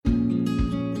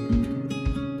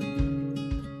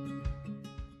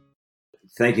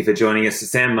Thank you for joining us.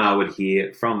 Sam Marwood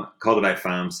here from Cultivate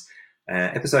Farms,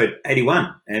 episode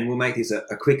 81, and we'll make this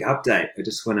a quick update. I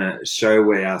just want to show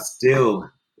we are still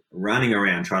running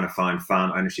around trying to find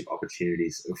farm ownership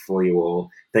opportunities for you all.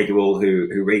 Thank you all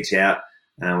who reach out.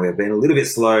 We have been a little bit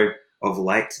slow of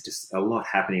late, just a lot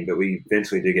happening, but we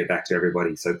eventually do get back to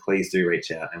everybody. So please do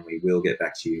reach out and we will get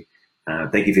back to you.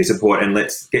 Thank you for your support, and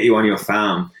let's get you on your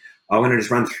farm. I want to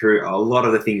just run through a lot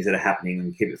of the things that are happening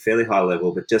and keep it fairly high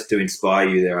level, but just to inspire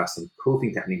you, there are some cool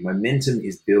things happening. Momentum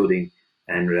is building,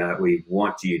 and we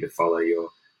want you to follow your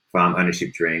farm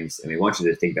ownership dreams, and we want you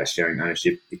to think about sharing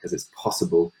ownership because it's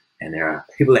possible, and there are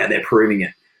people out there proving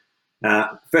it.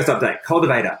 First update,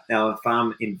 Cultivator, our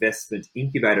farm investment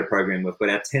incubator program. We've got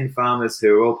our 10 farmers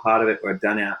who are all part of it.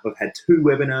 We've had 2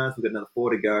 webinars. We've got another 4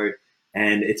 to go,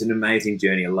 and it's an amazing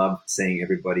journey. I love seeing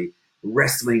everybody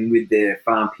wrestling with their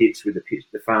farm pitch, with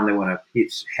the farm they want to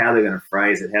pitch, how they're going to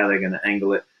phrase it, how they're going to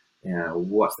angle it,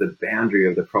 what's the boundary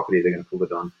of the property they're going to pull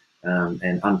it on,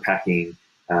 and unpacking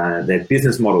their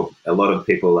business model. A lot of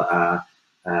people are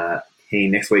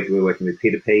keen. Next week we're working with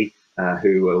P2P,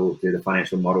 who will do the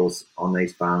financial models on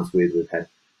these farms. We've had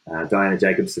Diana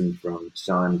Jacobson from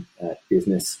Shine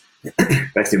Business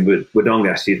based in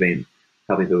Wodonga. She's been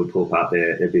helping people pull apart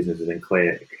their businesses, and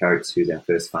Claire Coates, who's our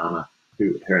first farmer,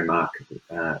 her and Mark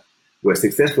were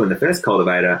successful in the first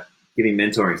Cultivator, giving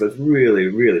mentoring. So it's really,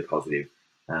 really positive.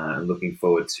 I'm looking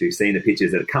forward to seeing the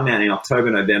pitches that come out in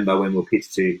October, November, when we'll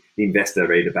pitch to the investor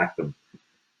ready to back them.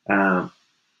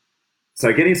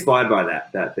 So get inspired by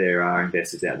that there are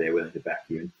investors out there willing to back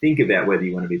you, and think about whether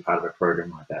you want to be part of a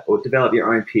program like that, or develop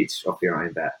your own pitch off your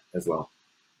own bat as well.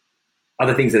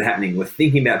 Other things that are happening, we're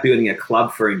thinking about building a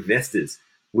club for investors.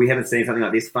 We haven't seen something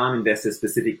like this. Farm investors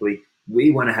specifically,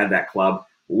 we want to have that club.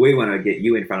 We want to get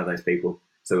you in front of those people.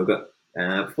 So we've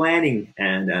got planning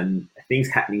and things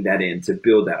happening that end to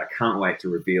build that. I can't wait to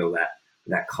reveal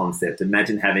that concept.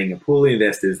 Imagine having a pool of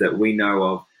investors that we know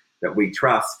of, that we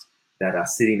trust, that are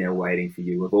sitting there waiting for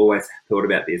you. We've always thought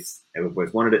about this, and we've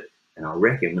always wanted it, and I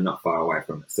reckon we're not far away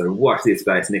from it. So watch this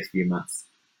space next few months.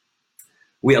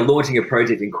 We are launching a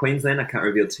project in Queensland. I can't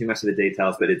reveal too much of the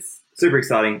details, but it's super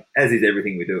exciting, as is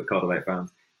everything we do at Cultivate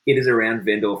Farms. It is around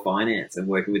vendor finance and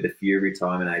working with a few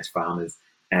retirement age farmers,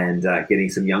 and getting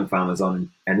some young farmers on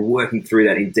and working through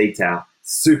that in detail.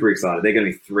 Super excited. They're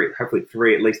going to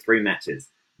be at least three matches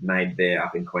made there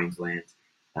up in Queensland,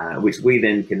 which we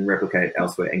then can replicate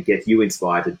elsewhere and get you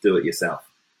inspired to do it yourself.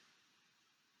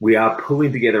 We are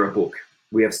pulling together a book.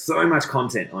 We have so much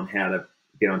content on how to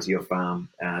get onto your farm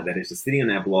that is just sitting on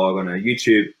our blog, on our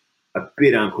YouTube, a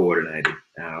bit uncoordinated.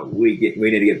 We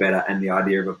need to get better, and the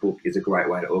idea of a book is a great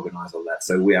way to organize all that.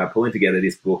 So we are pulling together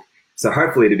this book. So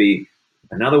hopefully to be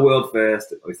another world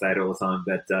first, we say it all the time,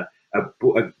 but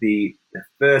the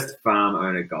first farm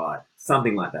owner guide,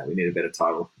 something like that. We need a better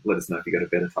title. Let us know if you got a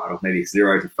better title, maybe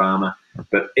Zero to Farmer,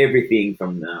 but everything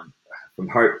from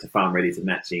hope to farm ready to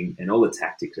matching, and all the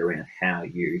tactics around how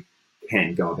you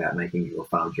can go about making your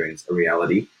farm dreams a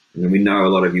reality. And we know a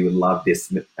lot of you would love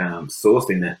this source,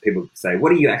 in that people say, what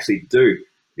do you actually do?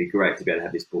 It'd be great to be able to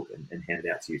have this book and hand it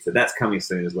out to you. So that's coming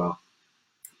soon as well.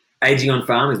 Aging on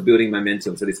farm is building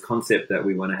momentum. So this concept that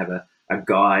we want to have a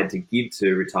guide to give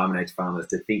to retirement age farmers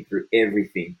to think through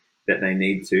everything that they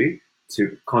need to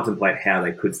contemplate how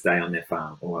they could stay on their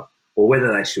farm, or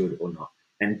whether they should or not.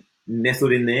 And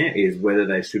nestled in there is whether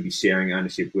they should be sharing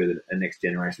ownership with a next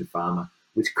generation farmer,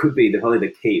 which could be probably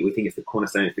the key. We think it's the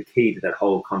cornerstone, it's the key to that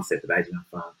whole concept of aging on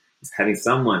farm, is having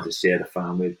someone to share the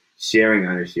farm with, sharing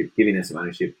ownership, giving them some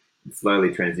ownership, and slowly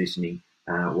transitioning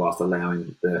whilst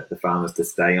allowing the farmers to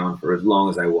stay on for as long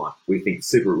as they want. We think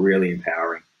super really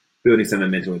empowering. Building some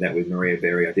momentum with that with Maria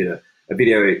Berry. I did a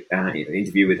video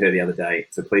interview with her the other day,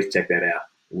 so please check that out.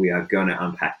 We are going to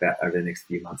unpack that over the next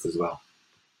few months as well.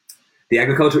 The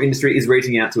agricultural industry is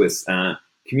reaching out to us.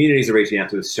 Communities are reaching out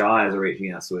to us. Shires are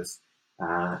reaching out to us.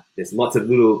 There's lots of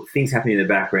little things happening in the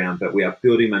background, but we are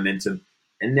building momentum,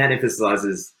 and that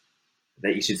emphasizes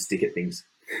that you should stick at things.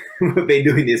 We've been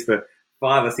doing this for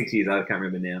 5 or 6 years. I can't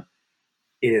remember now.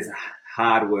 It is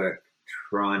hard work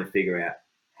trying to figure out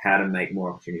how to make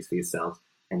more opportunities for yourselves.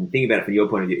 And think about it from your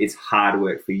point of view. It's hard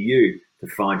work for you to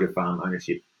find your farm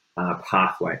ownership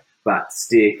pathway, but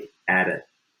stick at it.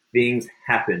 Things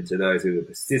happen to those who are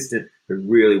persistent, who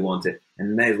really want it.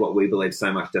 And that is what we believe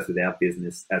so much just with our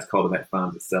business as Cultivate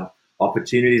Farms itself.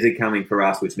 Opportunities are coming for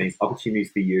us, which means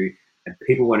opportunities for you. And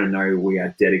people want to know we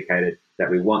are dedicated, that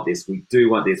we want this. We do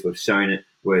want this. We've shown it.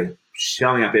 We're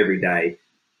showing up every day,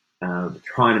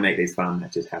 trying to make these farm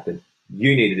matches happen.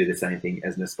 You need to do the same thing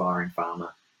as an aspiring farmer.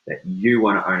 that you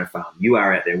want to own a farm. You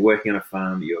are out there working on a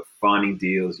farm, you're finding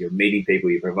deals, you're meeting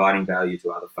people, you're providing value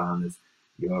to other farmers,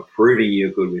 you're proving you're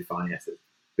good with finances.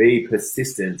 Be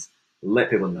persistent, let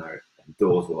people know, and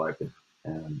doors will open.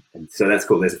 And so that's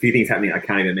cool. There's a few things happening I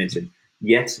can't even mention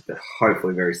yet, but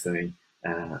hopefully very soon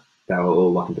they will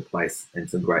all lock into place and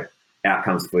some great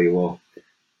outcomes for you all.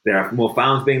 There are more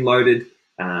farms being loaded.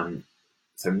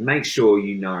 So make sure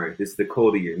you know, this is the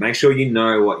call to you, make sure you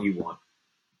know what you want.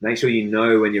 Make sure you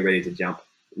know when you're ready to jump.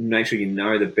 Make sure you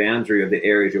know the boundary of the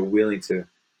areas you're willing to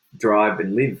drive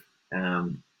and live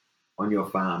on your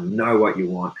farm. Know what you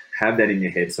want. Have that in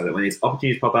your head so that when these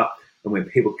opportunities pop up and when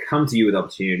people come to you with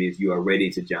opportunities, you are ready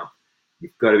to jump.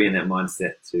 You've got to be in that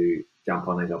mindset to jump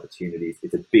on these opportunities.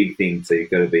 It's a big thing, so you've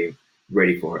got to be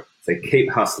ready for it. So keep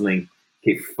hustling,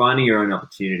 keep finding your own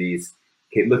opportunities,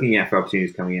 keep looking out for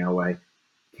opportunities coming our way.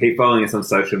 Keep following us on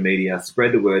social media,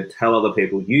 spread the word, tell other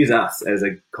people, use us as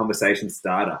a conversation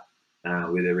starter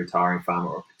with a retiring farmer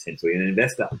or potentially an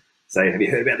investor. Say, have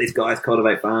you heard about these guys,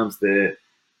 Cultivate Farms? They're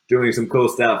doing some cool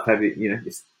stuff. Have you,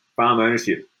 this farm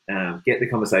ownership? Get the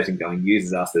conversation going.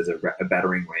 Use us as a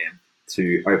battering ram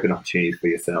to open opportunities for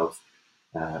yourselves.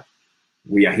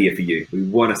 We are here for you. We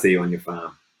want to see you on your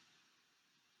farm.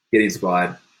 Get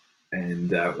inspired.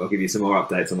 And I'll give you some more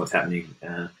updates on what's happening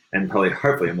and probably,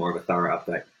 hopefully, more of a thorough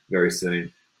update very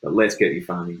soon. But let's get you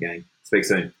farming, gang. Speak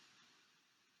soon.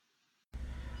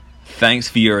 Thanks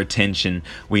for your attention.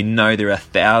 We know there are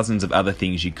thousands of other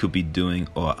things you could be doing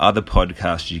or other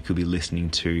podcasts you could be listening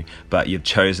to, but you've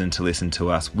chosen to listen to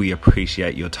us. We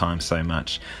appreciate your time so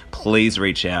much. Please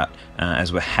reach out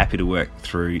as we're happy to work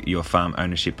through your farm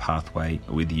ownership pathway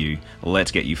with you.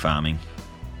 Let's get you farming.